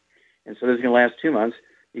month. And so this is going to last 2 months.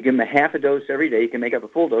 You give him a half a dose every day. You can make up a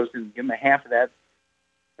full dose and give him a half of that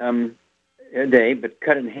a day, but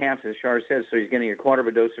cut it in half, as Shar says, so he's getting a quarter of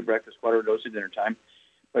a dose at breakfast, quarter of a dose at dinner time.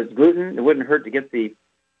 But gluten, it wouldn't hurt to get the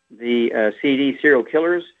CD serial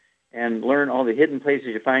killers and learn all the hidden places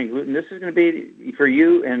you find gluten. This is going to be for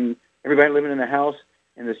you and everybody living in the house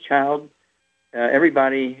and this child.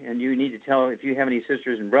 Everybody, and you need to tell if you have any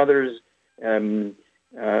sisters and brothers,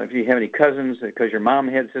 if you have any cousins, because your mom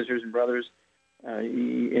had sisters and brothers,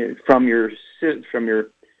 from your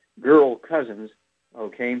girl cousins.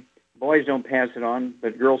 Okay, boys don't pass it on,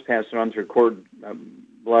 but girls pass it on through cord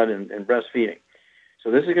blood and breastfeeding. So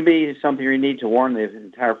this is going to be something you need to warn the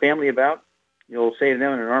entire family about. You'll save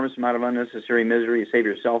them an enormous amount of unnecessary misery. You save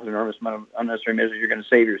yourself an enormous amount of unnecessary misery. You're going to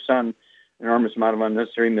save your son an enormous amount of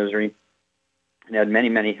unnecessary misery and add many,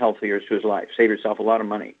 many healthy years to his life. Save yourself a lot of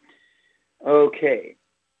money. Okay.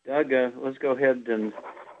 Doug, let's go ahead and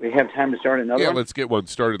we have time to start another one. Yeah, let's get one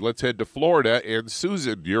started. Let's head to Florida. And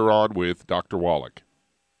Susan, you're on with Dr. Wallach.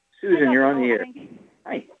 Susan, you're on the air.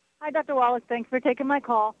 Hi. Hi, Dr. Wallach. Thanks for taking my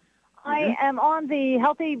call. I am on the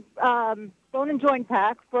Healthy Bone and Joint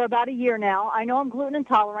Pack for about a year now. I know I'm gluten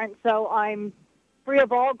intolerant, so I'm free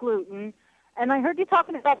of all gluten. And I heard you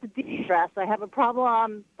talking about the de-stress. I have a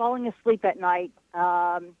problem falling asleep at night.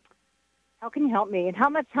 How can you help me? And how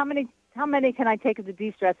many can I take of the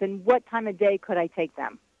de-stress, and what time of day could I take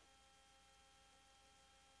them?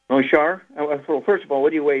 Oh, Shar, well, first of all, what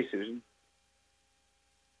do you weigh, Susan?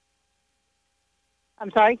 I'm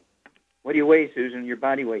sorry? What do you weigh, Susan, your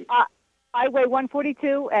body weight? I weigh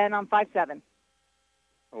 142, and I'm 5'7".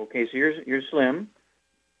 Okay, so you're slim.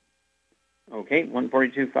 Okay,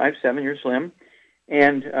 142, 5'7", you're slim.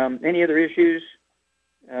 And any other issues?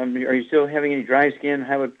 Are you still having any dry skin,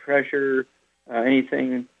 high blood pressure,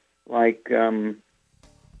 anything like... No,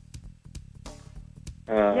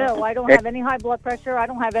 I don't have any high blood pressure. I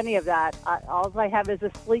don't have any of that. All I have is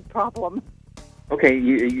a sleep problem. Okay,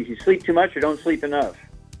 you sleep too much or don't sleep enough?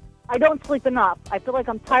 I don't sleep enough. I feel like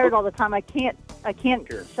I'm tired all the time. I can't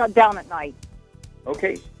shut down at night.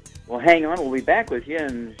 Okay. Well, hang on. We'll be back with you,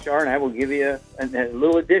 and Shar and I will give you a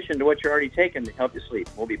little addition to what you're already taking to help you sleep.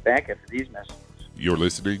 We'll be back after these messages. You're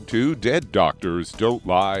listening to Dead Doctors Don't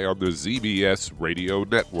Lie on the ZBS Radio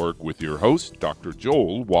Network with your host, Dr.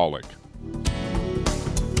 Joel Wallach.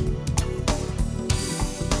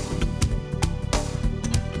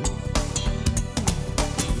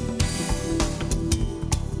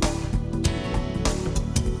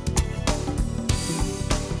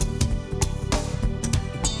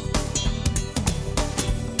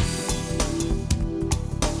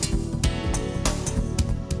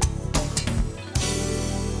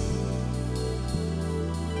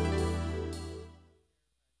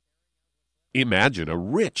 Imagine a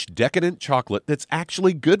rich, decadent chocolate that's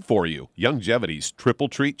actually good for you. Youngevity's Triple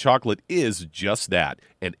Treat Chocolate is just that,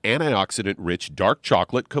 an antioxidant-rich dark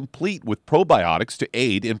chocolate complete with probiotics to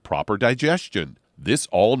aid in proper digestion. This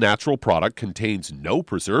all-natural product contains no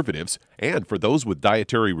preservatives, and for those with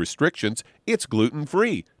dietary restrictions, it's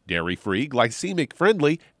gluten-free, dairy-free,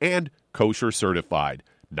 glycemic-friendly, and kosher certified.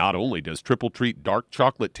 Not only does Triple Treat Dark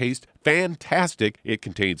Chocolate taste fantastic, it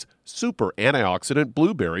contains super antioxidant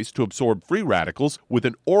blueberries to absorb free radicals with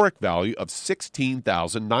an ORAC value of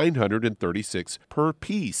 16,936 per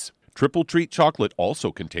piece. Triple Treat Chocolate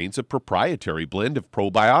also contains a proprietary blend of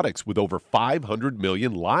probiotics with over 500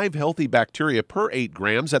 million live healthy bacteria per 8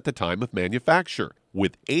 grams at the time of manufacture.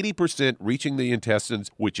 With 80% reaching the intestines,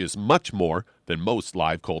 which is much more, than most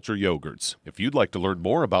live culture yogurts. If you'd like to learn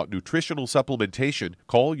more about nutritional supplementation,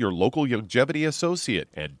 call your local Youngevity associate,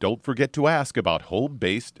 and don't forget to ask about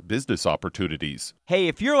home-based business opportunities. Hey,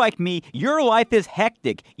 if you're like me, your life is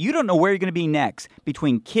hectic. You don't know where you're going to be next.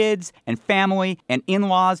 Between kids and family and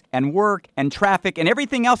in-laws and work and traffic and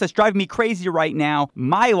everything else that's driving me crazy right now,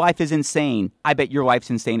 my life is insane. I bet your life's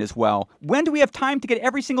insane as well. When do we have time to get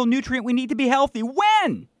every single nutrient we need to be healthy?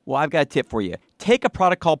 When? Well, I've got a tip for you. Take a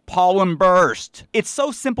product called Pollen Burst. It's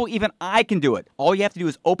so simple, even I can do it. All you have to do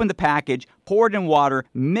is open the package, pour it in water,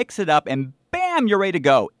 mix it up, and bam, you're ready to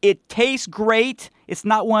go. It tastes great. It's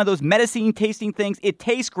not one of those medicine tasting things. It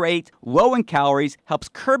tastes great, low in calories, helps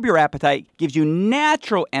curb your appetite, gives you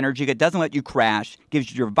natural energy that doesn't let you crash, gives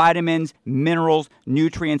you your vitamins, minerals,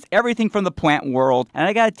 nutrients, everything from the plant world. And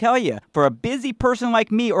I got to tell you, for a busy person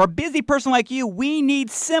like me or a busy person like you, we need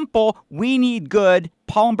simple, we need good.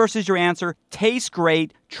 Pollen Burst is your answer. Tastes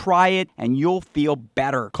great. Try it, and you'll feel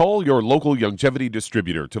better. Call your local Youngevity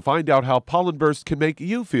distributor to find out how Pollen Burst can make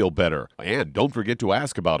you feel better. And don't forget to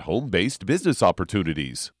ask about home-based business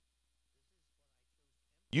opportunities.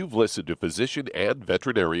 You've listened to physician and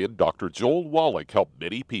veterinarian Dr. Joel Wallach help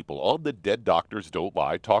many people on the Dead Doctors Don't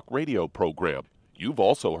Lie talk radio program. You've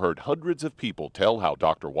also heard hundreds of people tell how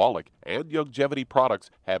Dr. Wallach and Youngevity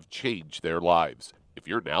products have changed their lives. If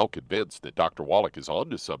you're now convinced that Dr. Wallach is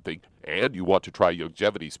onto something and you want to try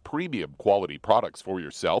Youngevity's premium quality products for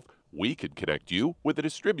yourself, we can connect you with a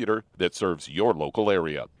distributor that serves your local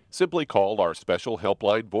area. Simply call our special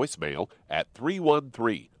helpline voicemail at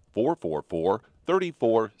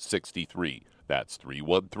 313-444-3463. That's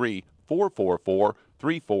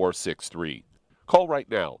 313-444-3463. Call right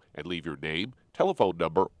now and leave your name, telephone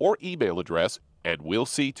number, or email address, and we'll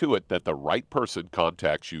see to it that the right person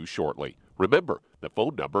contacts you shortly. Remember, the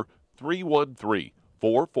phone number,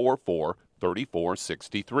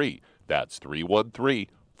 313-444-3463. That's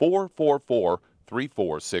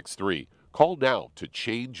 313-444-3463. Call now to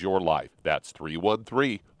change your life. That's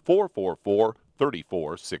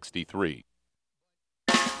 313-444-3463.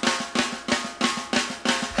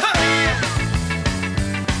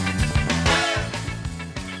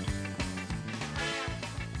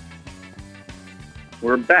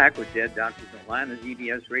 We're back with Dead Doctors Online, the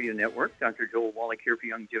ZBS Radio Network. Dr. Joel Wallach here for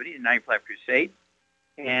Youngevity and 95 Crusade.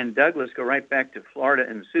 And Doug, let's go right back to Florida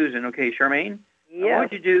and Susan. Okay, Charmaine, yes. What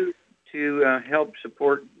would you do to help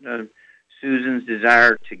support Susan's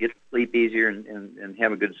desire to get to sleep easier and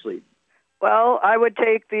have a good sleep? Well, I would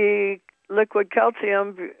take the liquid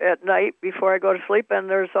calcium at night before I go to sleep, and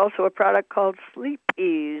there's also a product called Sleep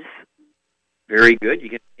Ease. Very good. You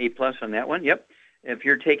get an A+ on that one. Yep. If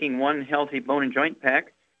you're taking one healthy bone and joint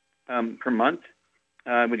pack per month,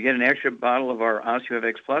 would get an extra bottle of our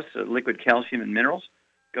OsteoFX Plus, liquid calcium and minerals.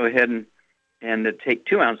 Go ahead and take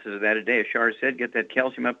 2 ounces of that a day. As Shar said, get that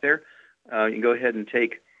calcium up there. You can go ahead and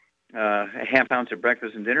take a half ounce at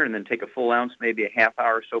breakfast and dinner, and then take a full ounce maybe a half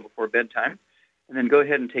hour or so before bedtime. And then go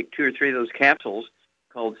ahead and take 2 or 3 of those capsules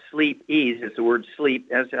called Sleep Ease. It's the word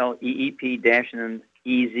sleep, SLEEP-EZE,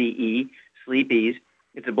 Sleep Ease.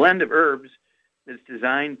 It's a blend of herbs that's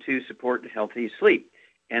designed to support healthy sleep.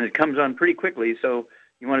 And it comes on pretty quickly, so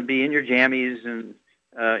you want to be in your jammies and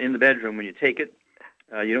in the bedroom when you take it.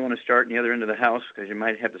 You don't want to start in the other end of the house because you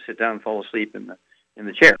might have to sit down and fall asleep in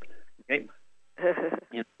the chair. Okay?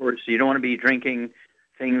 And of course, you don't want to be drinking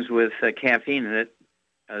things with caffeine in it,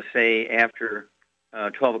 say after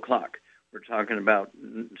 12 o'clock. We're talking about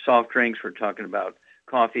soft drinks. We're talking about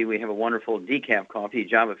coffee. We have a wonderful decaf coffee,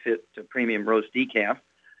 Java Fit Premium Roast Decaf.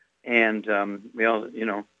 And we all,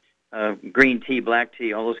 green tea, black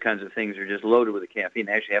tea, all those kinds of things are just loaded with the caffeine.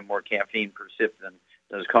 They actually have more caffeine per sip than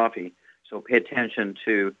does coffee. So pay attention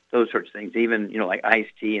to those sorts of things. Even, like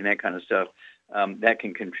iced tea and that kind of stuff, that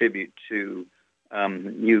can contribute to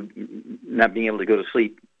you not being able to go to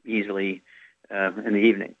sleep easily in the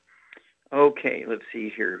evening. Okay, let's see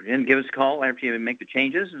here. And give us a call after you make the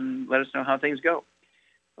changes and let us know how things go.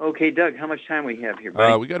 Okay, Doug, how much time we have here,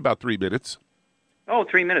 buddy? We got about 3 minutes. Oh,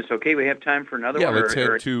 3 minutes. Okay, we have time for another one. Yeah, let's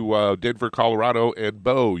head to Denver, Colorado. And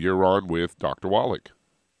Bo, you're on with Dr. Wallach.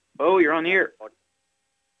 Bo, you're on the air.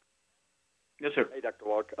 Yes, sir. Hey, Dr.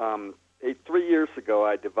 Wallach. 3 years ago,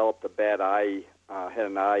 I developed a bad eye, had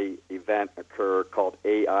an eye event occur called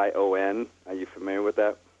AION. Are you familiar with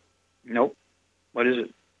that? Nope. What is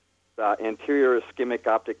it? Anterior ischemic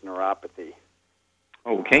optic neuropathy.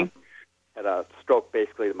 Okay. Had a stroke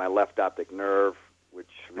basically to my left optic nerve, which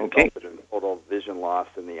resulted in total vision loss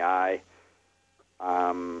in the eye.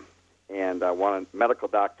 And medical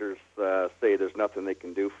doctors say there's nothing they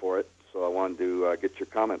can do for it, so I wanted to get your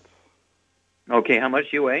comments. Okay, how much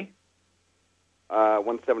do you weigh?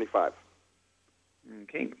 175.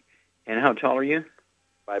 Okay. And how tall are you?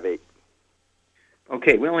 5'8".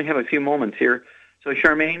 Okay, we only have a few moments here. So,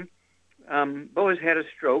 Charmaine, Bo has had a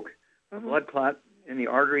stroke, a blood clot in the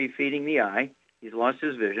artery feeding the eye. He's lost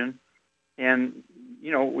his vision. And,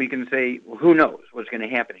 we can say, well, who knows what's going to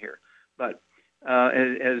happen here? But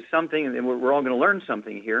as something, and we're all going to learn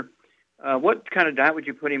something here, what kind of diet would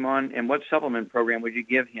you put him on, and what supplement program would you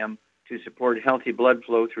give him to support healthy blood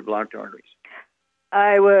flow through blocked arteries?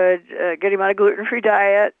 I would get him on a gluten-free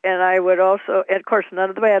diet, and I would also, and of course, none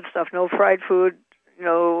of the bad stuff, no fried food,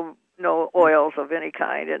 no oils of any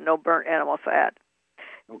kind, and no burnt animal fat.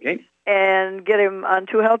 Okay. And get him on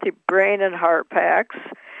 2 healthy brain and heart packs,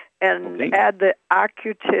 and add the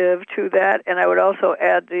Occutive to that, and I would also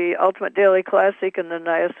add the Ultimate Daily Classic and the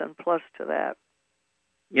Niacin Plus to that.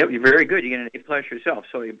 Yep, you're very good. You get an A+ yourself.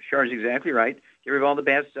 So Char's exactly right. Get rid of all the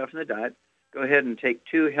bad stuff in the diet. Go ahead and take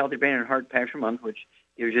 2 healthy brain and heart packs a month, which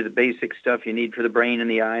gives you the basic stuff you need for the brain and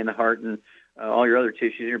the eye and the heart and all your other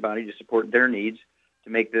tissues in your body to support their needs, to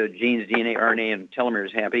make the genes, DNA, RNA, and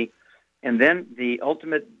telomeres happy. And then the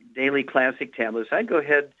Ultimate Daily Classic tablets, I'd go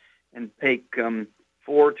ahead and take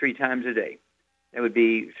 4 3 times a day. That would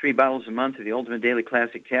be 3 bottles a month of the Ultimate Daily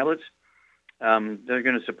Classic tablets. They're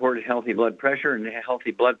going to support healthy blood pressure and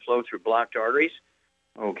healthy blood flow through blocked arteries.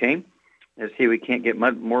 Okay. Let's see, we can't get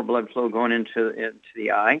more blood flow going into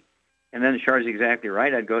the eye. And then Char's exactly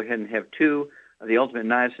right. I'd go ahead and have 2 of the Ultimate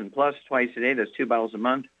Niacin Plus twice a day. That's 2 bottles a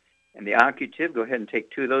month. And the Occutive, go ahead and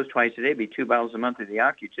take 2 of those twice a day. Be 2 bottles a month of the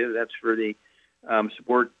Occutive. That's for the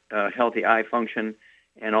support healthy eye function,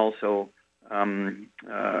 and also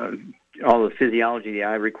all the physiology of the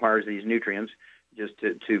eye requires these nutrients just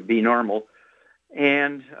to be normal.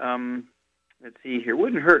 And let's see here.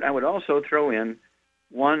 Wouldn't hurt. I would also throw in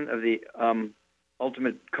 1 of the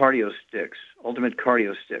Ultimate Cardio Sticks.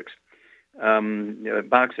 A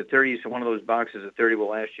box of 30, so one of those boxes of 30 will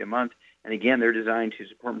last you a month. And again, they're designed to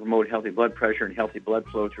support and promote healthy blood pressure and healthy blood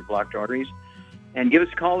flow through blocked arteries. And give us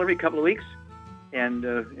a call every couple of weeks. And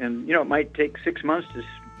it might take 6 months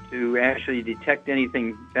to actually detect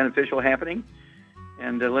anything beneficial happening.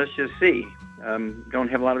 And let's just see. Don't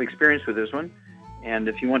have a lot of experience with this one. And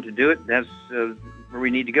if you want to do it, that's where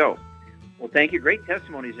we need to go. Well, thank you. Great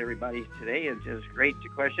testimonies, everybody, today. It's just great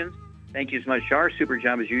questions. Thank you so much, Char. Super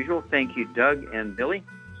job as usual. Thank you, Doug and Billy.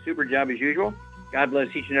 Super job as usual. God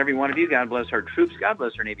bless each and every one of you. God bless our troops. God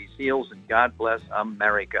bless our Navy SEALs. And God bless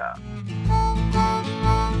America.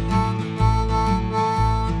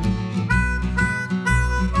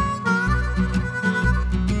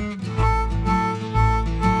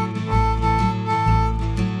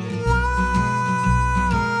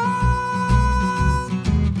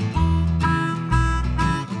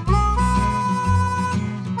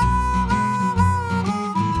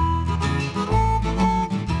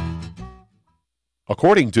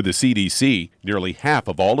 According to the CDC, nearly half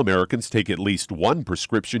of all Americans take at least 1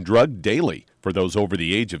 prescription drug daily. For those over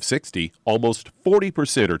the age of 60, almost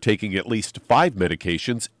 40% are taking at least 5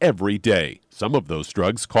 medications every day, some of those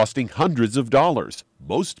drugs costing hundreds of dollars.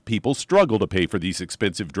 Most people struggle to pay for these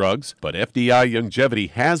expensive drugs, but FDI Longevity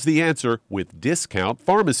has the answer with discount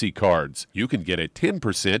pharmacy cards. You can get a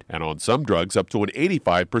 10% and on some drugs up to an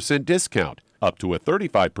 85% discount, up to a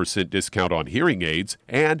 35% discount on hearing aids,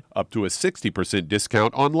 and up to a 60%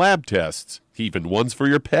 discount on lab tests, even ones for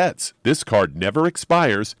your pets. This card never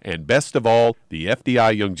expires, and best of all, the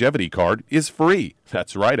FDI Longevity card is free.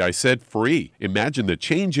 That's right, I said free. Imagine the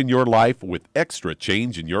change in your life with extra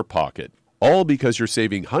change in your pocket. All because you're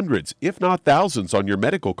saving hundreds, if not thousands, on your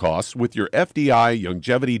medical costs with your FDI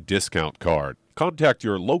Longevity discount card. Contact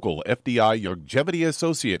your local FDI Longevity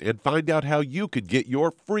associate and find out how you could get your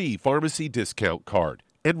free pharmacy discount card.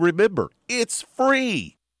 And remember, it's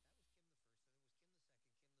free!